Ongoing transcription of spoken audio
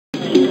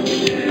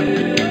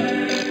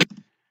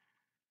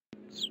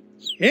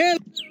Hell.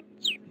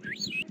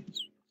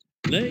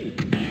 Let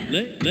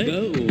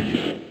go.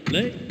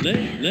 Let go.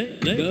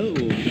 Let go.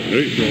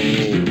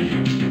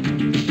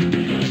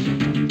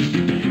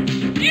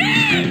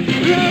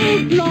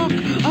 Roadblock!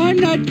 I'm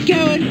not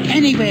going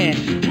anywhere.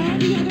 Try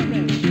the other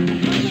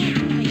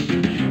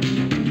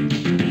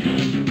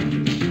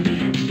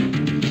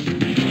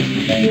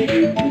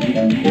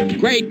road.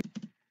 Great.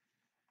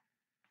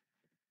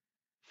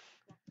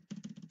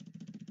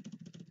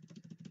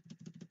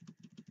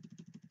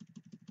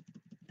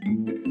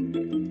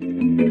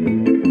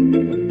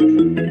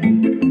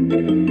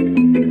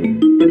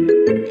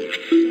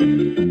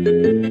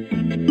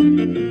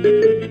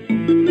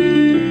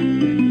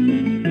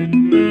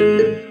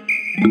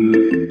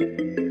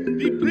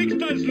 The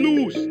Brickster's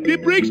loose! The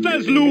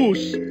Brickster's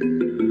loose!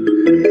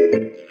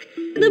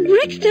 The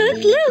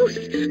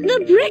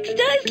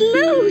Brickster's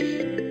loose!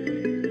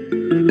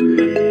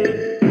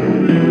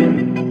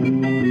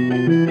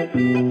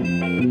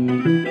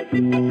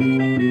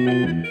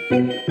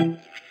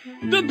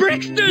 The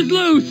Brickster's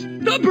loose!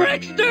 The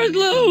Brickster's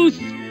loose!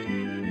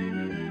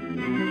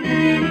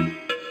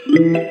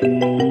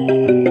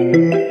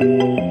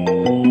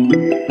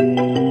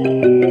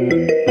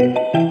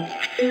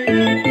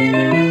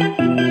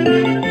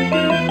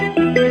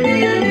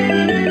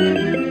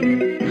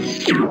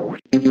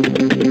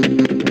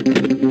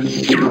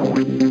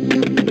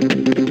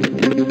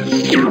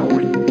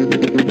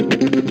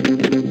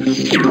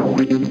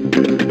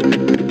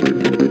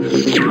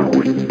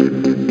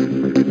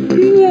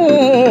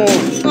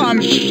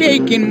 I'm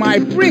shaking my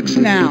bricks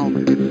now.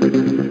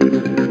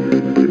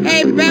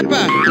 Hey,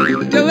 Pepper,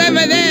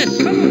 deliver this.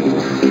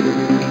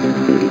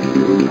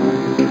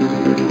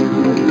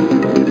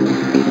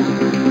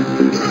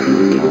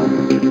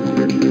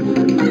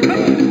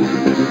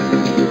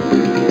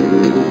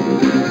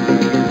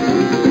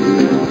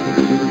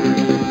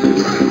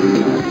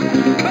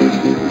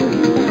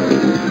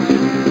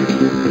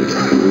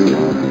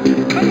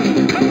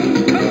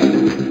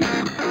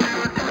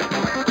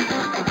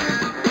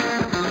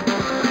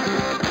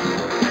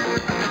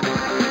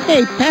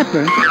 Hey,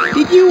 Pepper,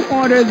 did you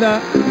order the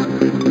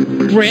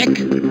brick?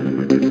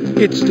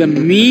 It's the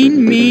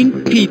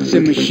mean pizza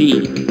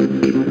machine.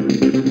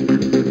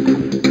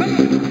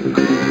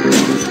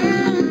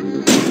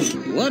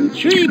 One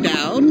tree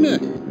down.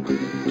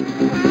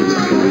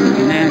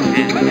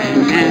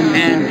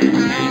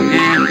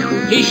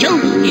 He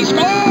shoots! He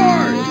scores!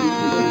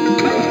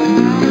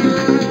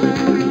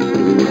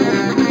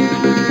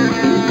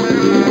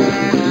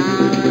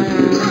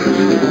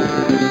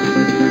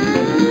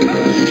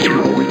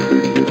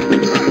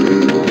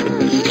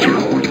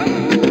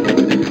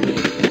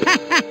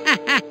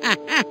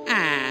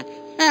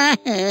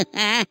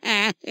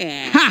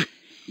 Ha!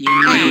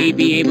 You may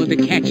be able to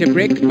catch a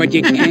brick, but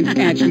you can't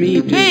catch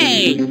me.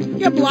 Hey!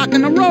 You're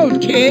blocking the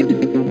road, kid!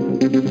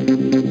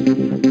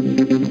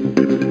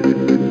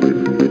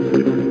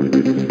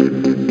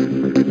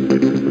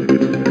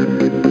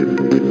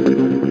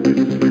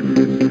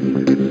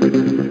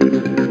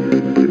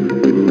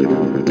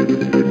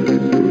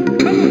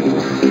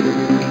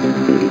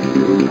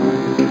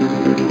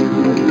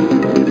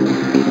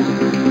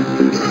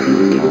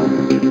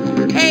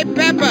 Hey,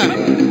 Pepper!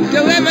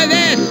 Deliver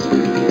this!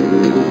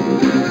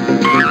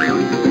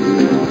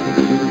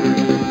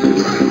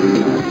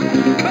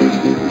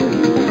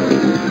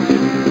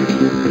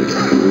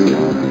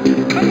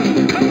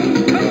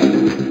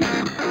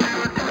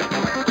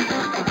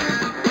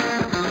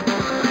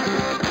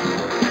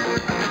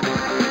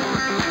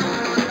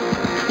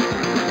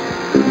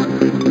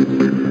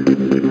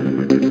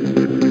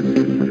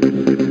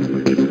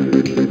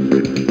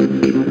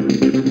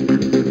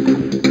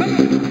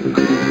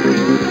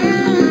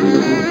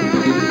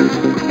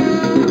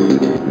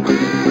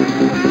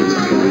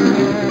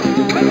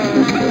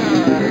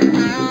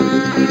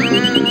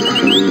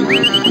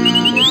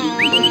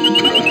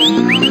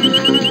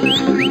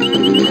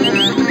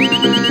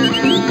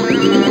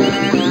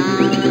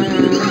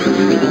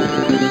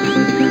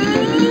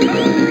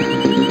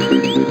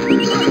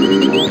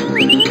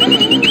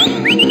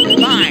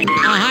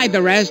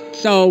 The rest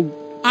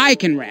so I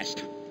can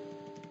rest.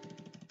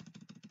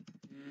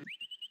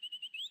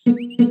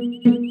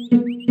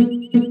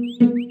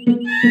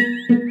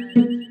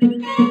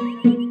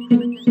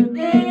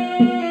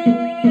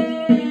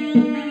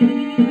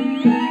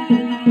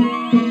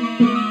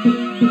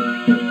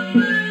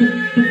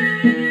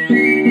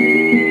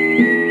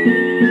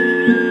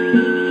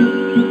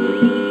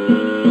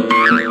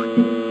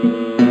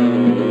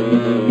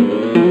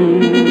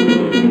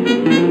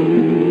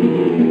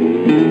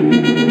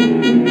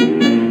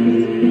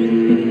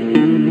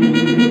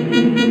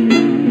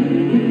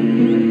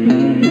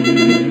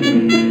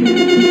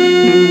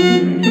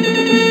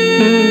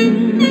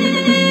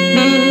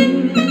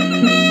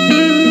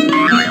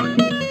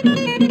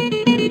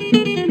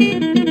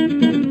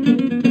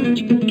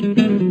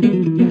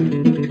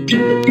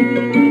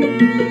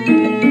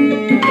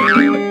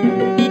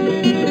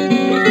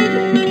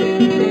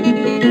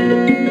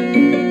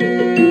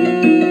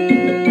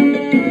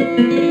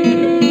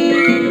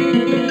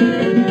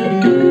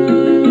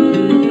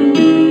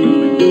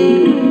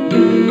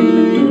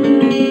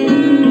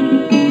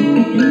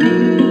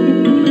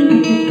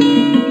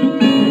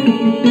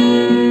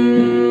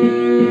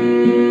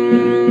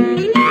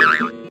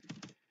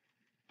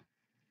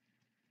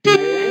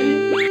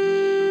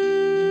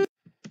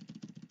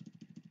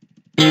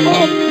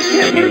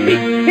 Pepper, be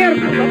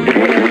careful up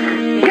there.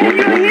 Can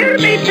you hear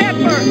me,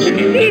 Pepper?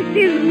 This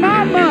is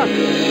Mama.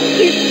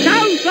 It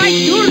sounds like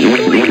you're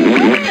doing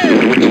well.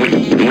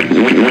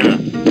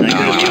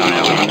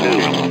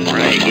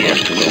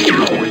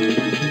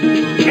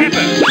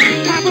 Pepper,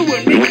 Papa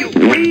will make you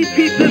 3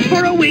 pizzas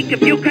for a week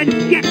if you can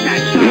get that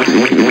size.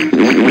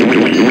 I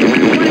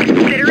want to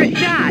consider it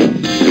done.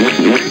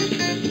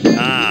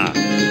 Ah,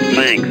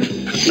 thanks.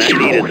 I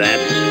needed that.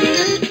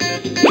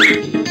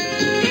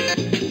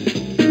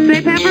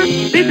 Say, Pepper,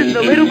 this is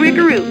the little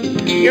brickaroo.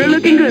 You're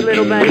looking good,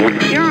 little buddy.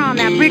 You're on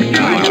that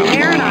brickster like a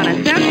parrot on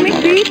a sesame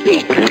seed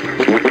pizza.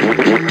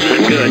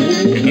 Not good.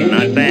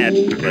 Not bad,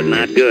 but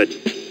not good.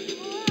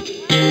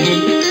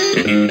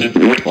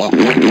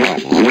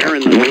 Where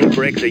in the blue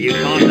bricks are you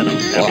tossing them,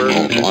 Pepper?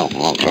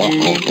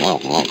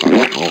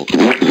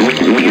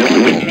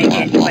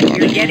 But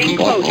you're getting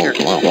closer.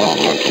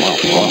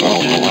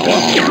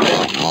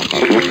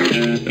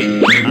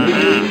 Aha!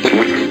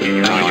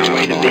 You're on your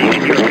way to being a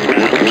hero,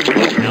 pal.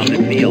 How's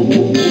it feel?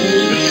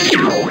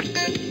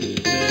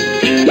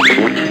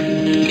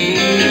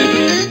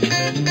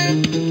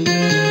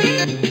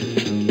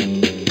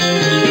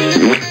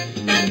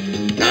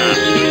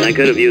 I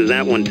could have used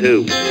that one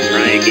too.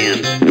 Try again.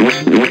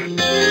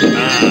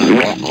 Ah,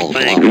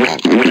 thanks.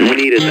 I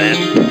needed that.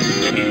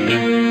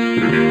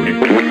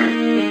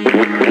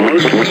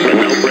 Close, but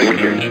no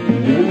brickster.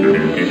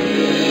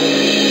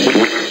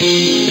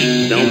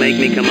 Don't make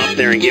me come up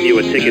there and give you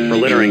a ticket for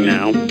littering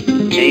now.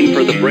 Aim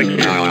for the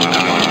brickster.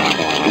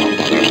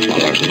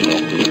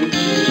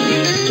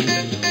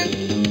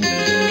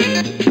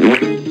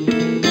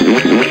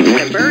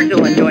 The birds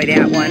will enjoy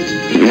that one,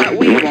 but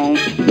we won't.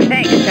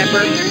 Thanks,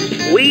 Pepper.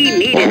 We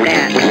needed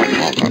that.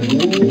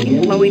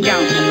 Slowing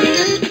down, Pepper.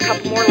 A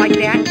couple more like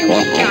that, and we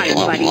got it,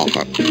 buddy. Looks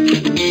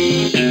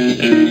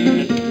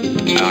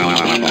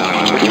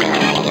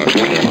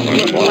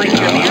like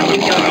your man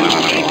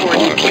before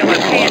the skill is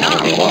paying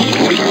off.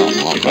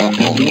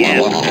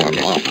 Yeah.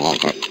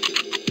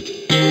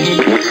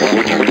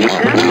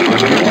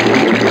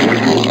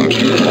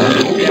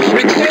 The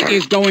brickset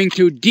is going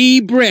to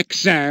D-brick,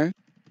 sir.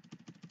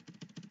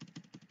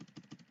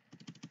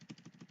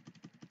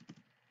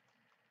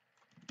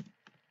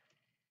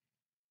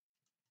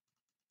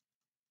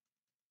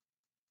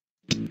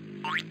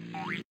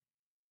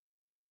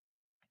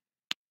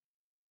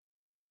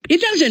 It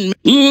doesn't...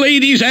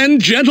 Ladies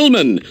and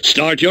gentlemen,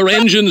 start your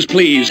engines,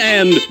 please,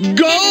 and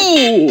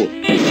go!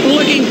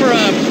 Looking for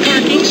a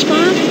parking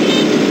spot?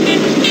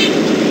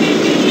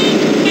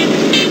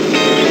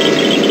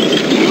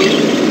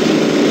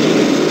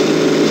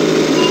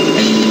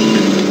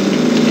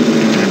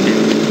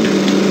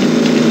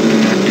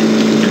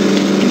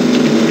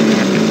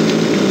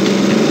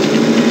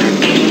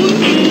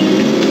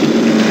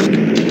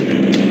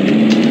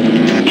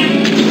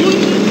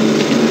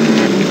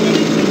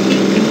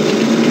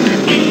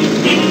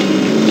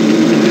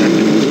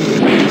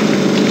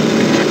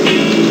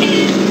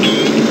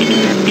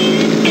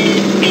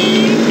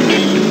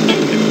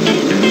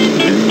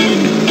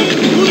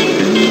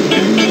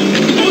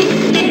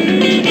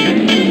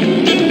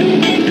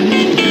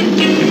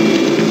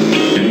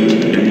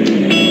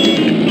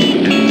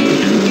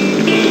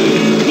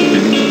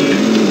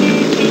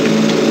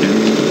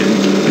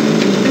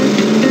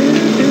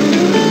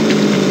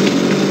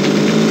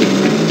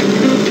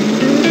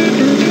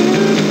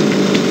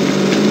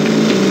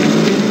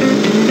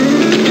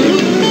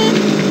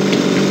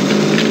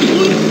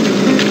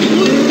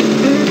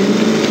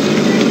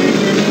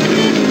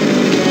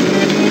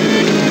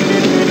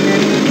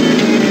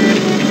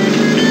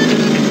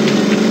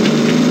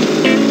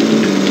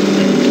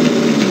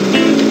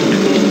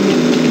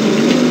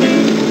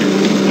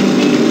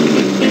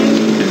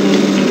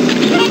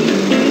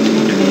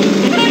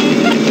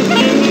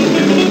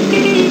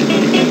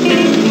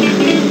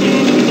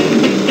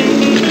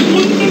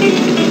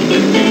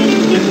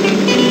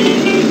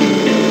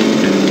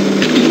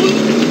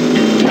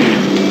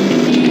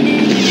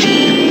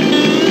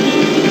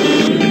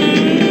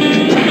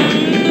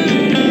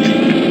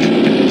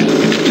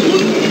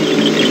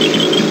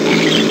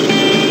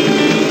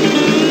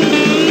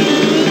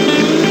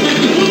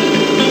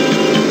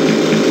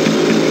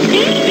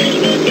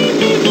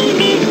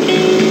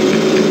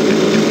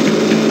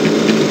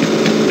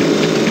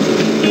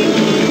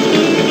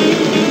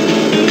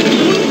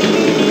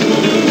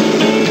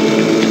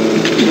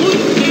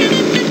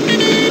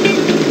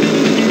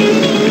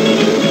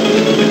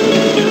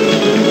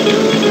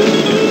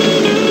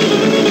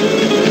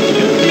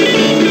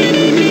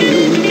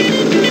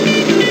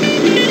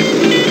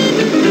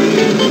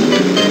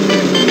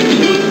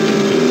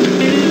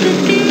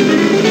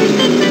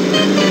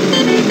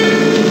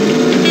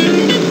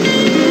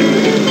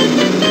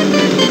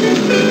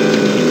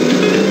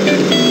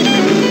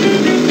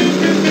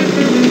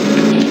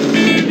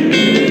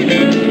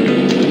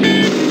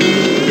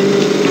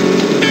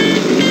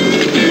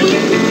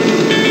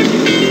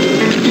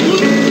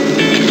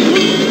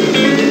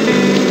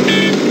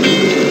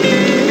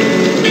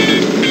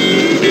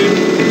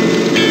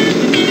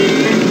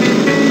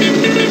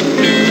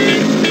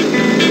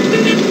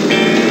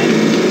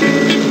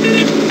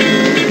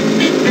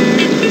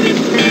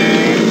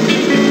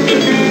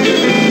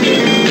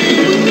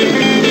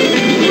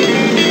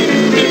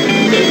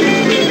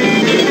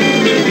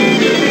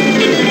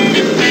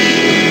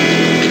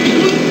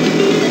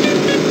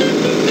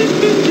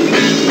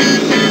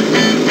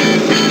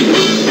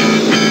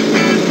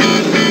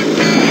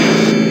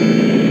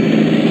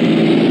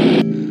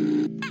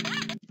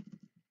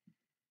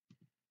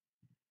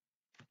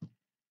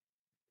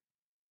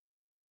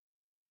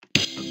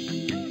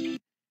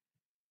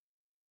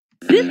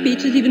 This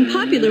beach is even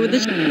popular with the...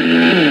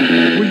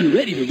 Were you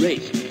ready to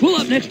race? Pull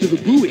up next to the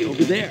buoy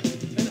over there,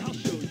 and I'll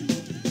show you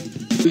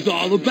what it's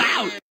all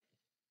about.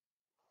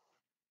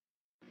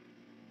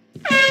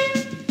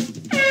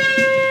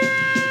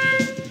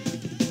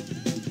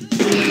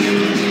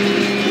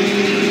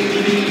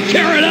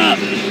 Tear it up!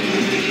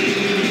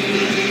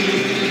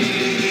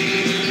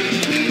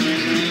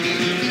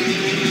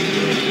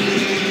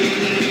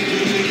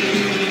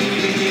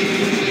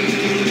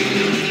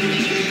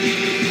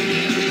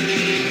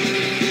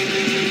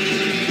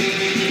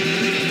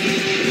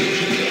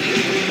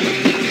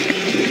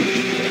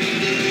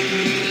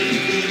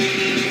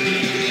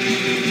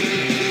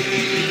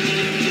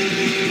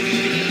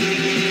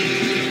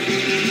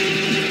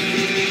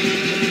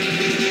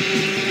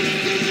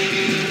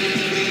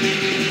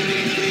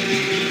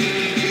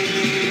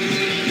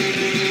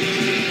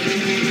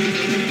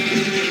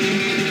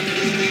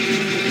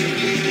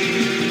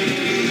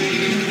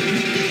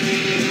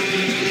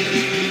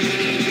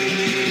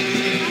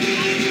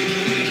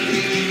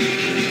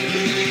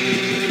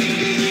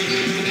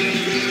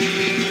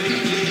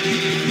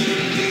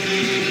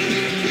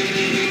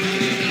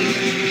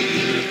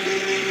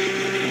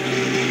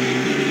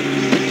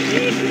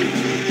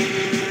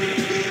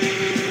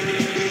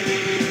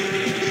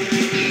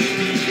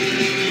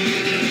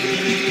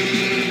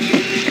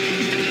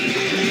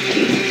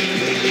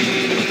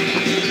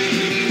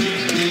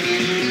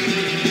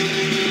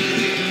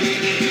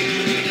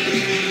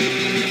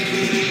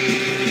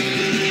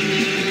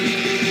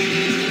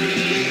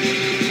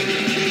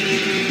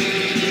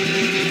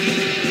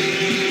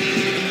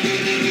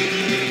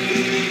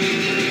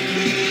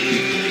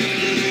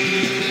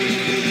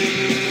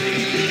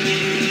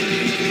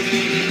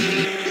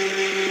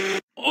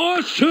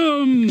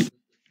 Awesome!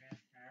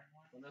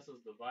 When this is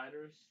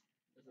dividers,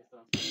 this is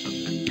done.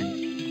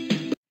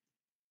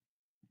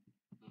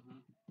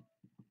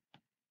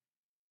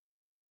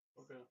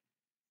 Okay.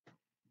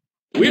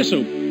 We're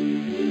so...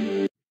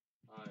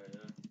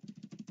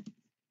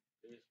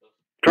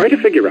 Try to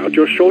figure out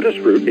your shortest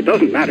route. It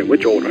doesn't matter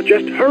which order,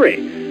 just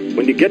hurry.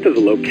 When you get to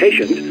the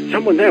locations,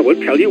 someone there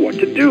will tell you what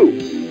to do.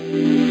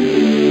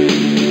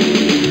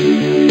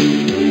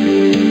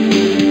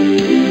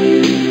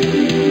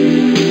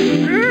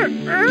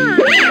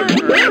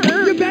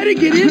 You better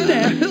get in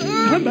there.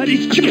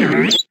 Somebody's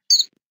cheering.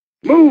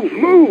 Move,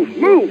 move,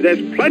 move.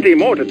 There's plenty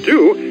more to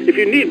do. If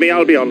you need me,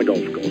 I'll be on the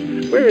golf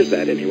course. Where is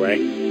that anyway?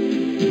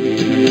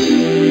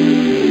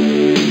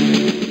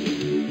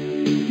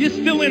 You're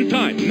still in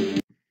time.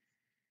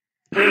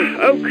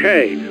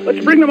 Okay,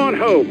 let's bring them on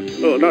home.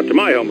 Well, not to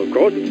my home, of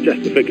course. It's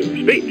just a figure of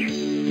speech.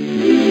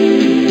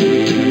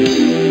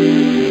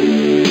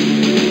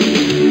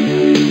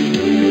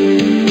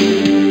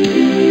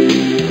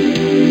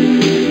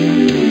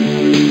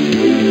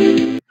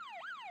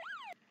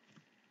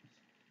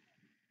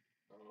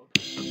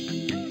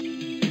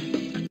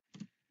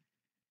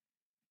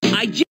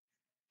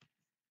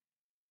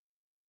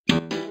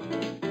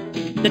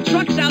 The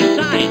truck's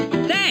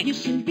outside.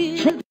 Thanks.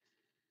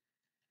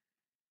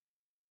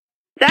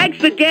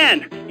 Thanks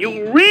again.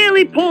 You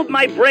really pulled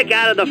my brick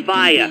out of the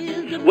fire.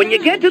 When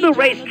you get to the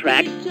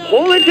racetrack,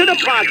 pull into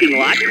the parking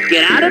lot,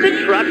 get out of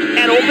the truck,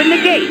 and open the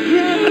gate.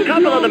 A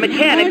couple of the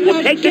mechanics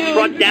will take the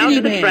truck down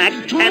to the track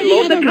and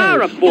load the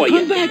car up for you.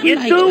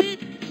 You two?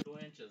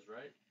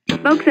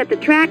 Folks at the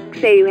track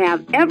say you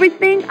have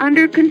everything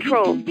under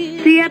control.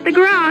 See you at the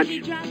garage.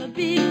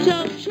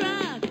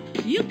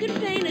 You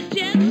can paint a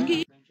jet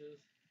ski.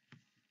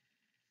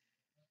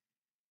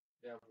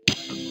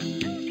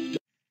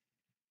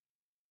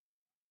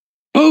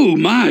 Oh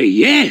my,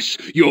 yes,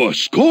 your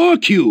score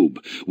cube.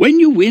 When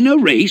you win a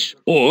race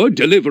or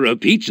deliver a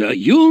pizza,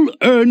 you'll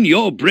earn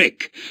your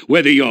brick.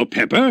 Whether you're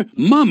Pepper,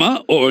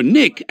 Mama, or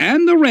Nick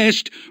and the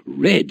rest,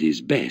 red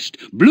is best,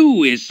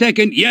 blue is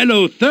second,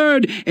 yellow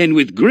third, and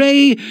with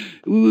gray,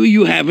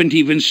 you haven't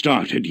even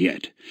started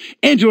yet.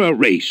 Enter a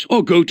race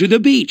or go to the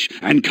beach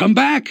and come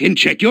back and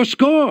check your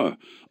score.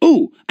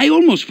 Oh, I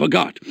almost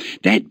forgot.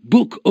 That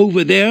book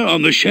over there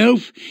on the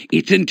shelf,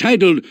 it's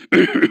entitled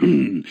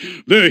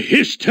The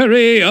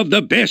History of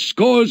the Best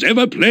Scores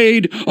Ever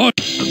Played on...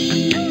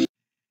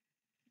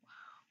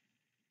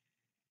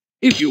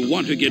 If you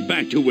want to get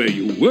back to where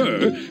you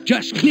were,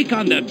 just click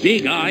on the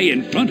big eye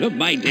in front of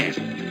my desk.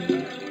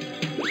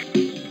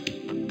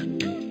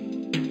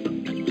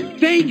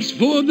 Thanks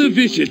for the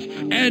visit,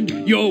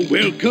 and you're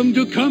welcome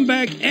to come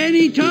back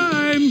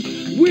anytime.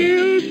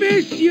 We'll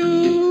miss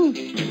you.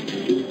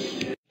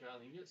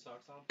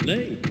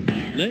 Lay,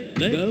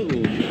 go.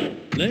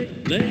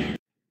 Lay.